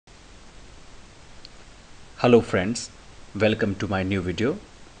Hello friends, welcome to my new video.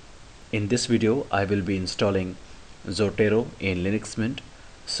 In this video I will be installing Zotero in Linux Mint.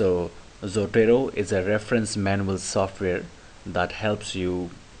 So Zotero is a reference manual software that helps you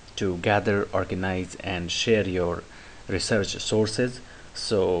to gather, organize and share your research sources.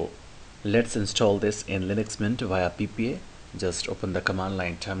 So let's install this in Linux Mint via PPA. Just open the command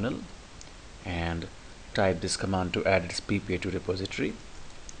line terminal and type this command to add its PPA to repository.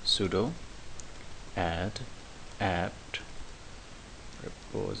 Sudo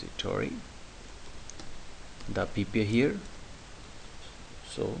add-apt-repository, the PPA here,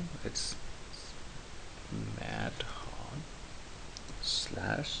 so it's smathot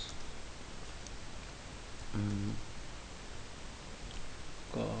slash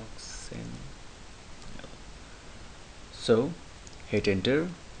cogscinl. So hit enter,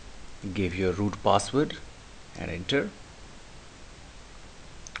 give your root password and enter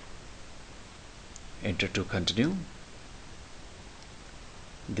to continue.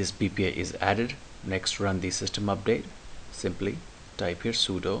 This PPA is added. Next, run the system update. Simply type here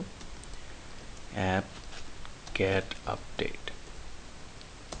sudo apt-get update,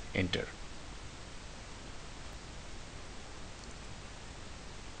 enter.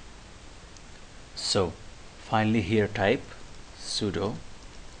 So finally here type sudo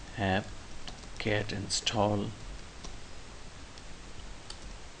apt-get install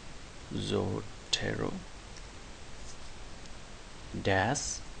Zotero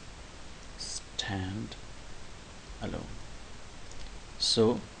standalone.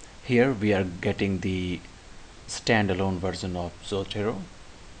 So here we are getting the standalone version of Zotero.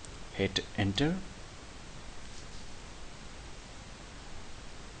 Hit enter.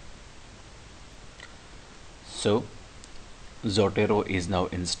 So Zotero is now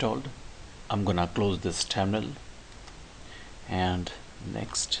installed. I'm gonna close this terminal and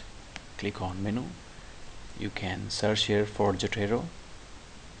next click on menu. You can search here for Zotero.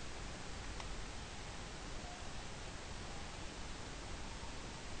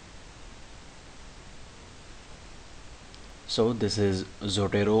 So this is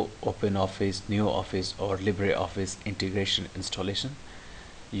Zotero OpenOffice, NeoOffice or LibreOffice integration installation.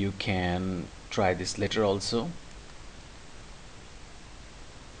 You can try this later also.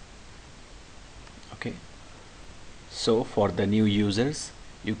 Okay. So for the new users,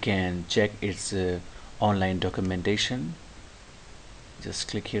 you can check its online documentation. Just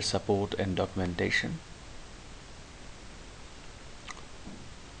click here support and documentation.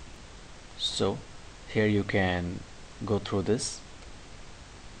 So here you can go through this.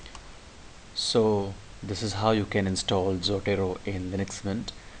 So this is how you can install Zotero in Linux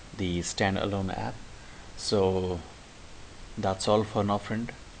Mint, the standalone app. So that's all for now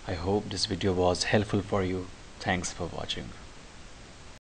friend. I hope this video was helpful for you. Thanks for watching.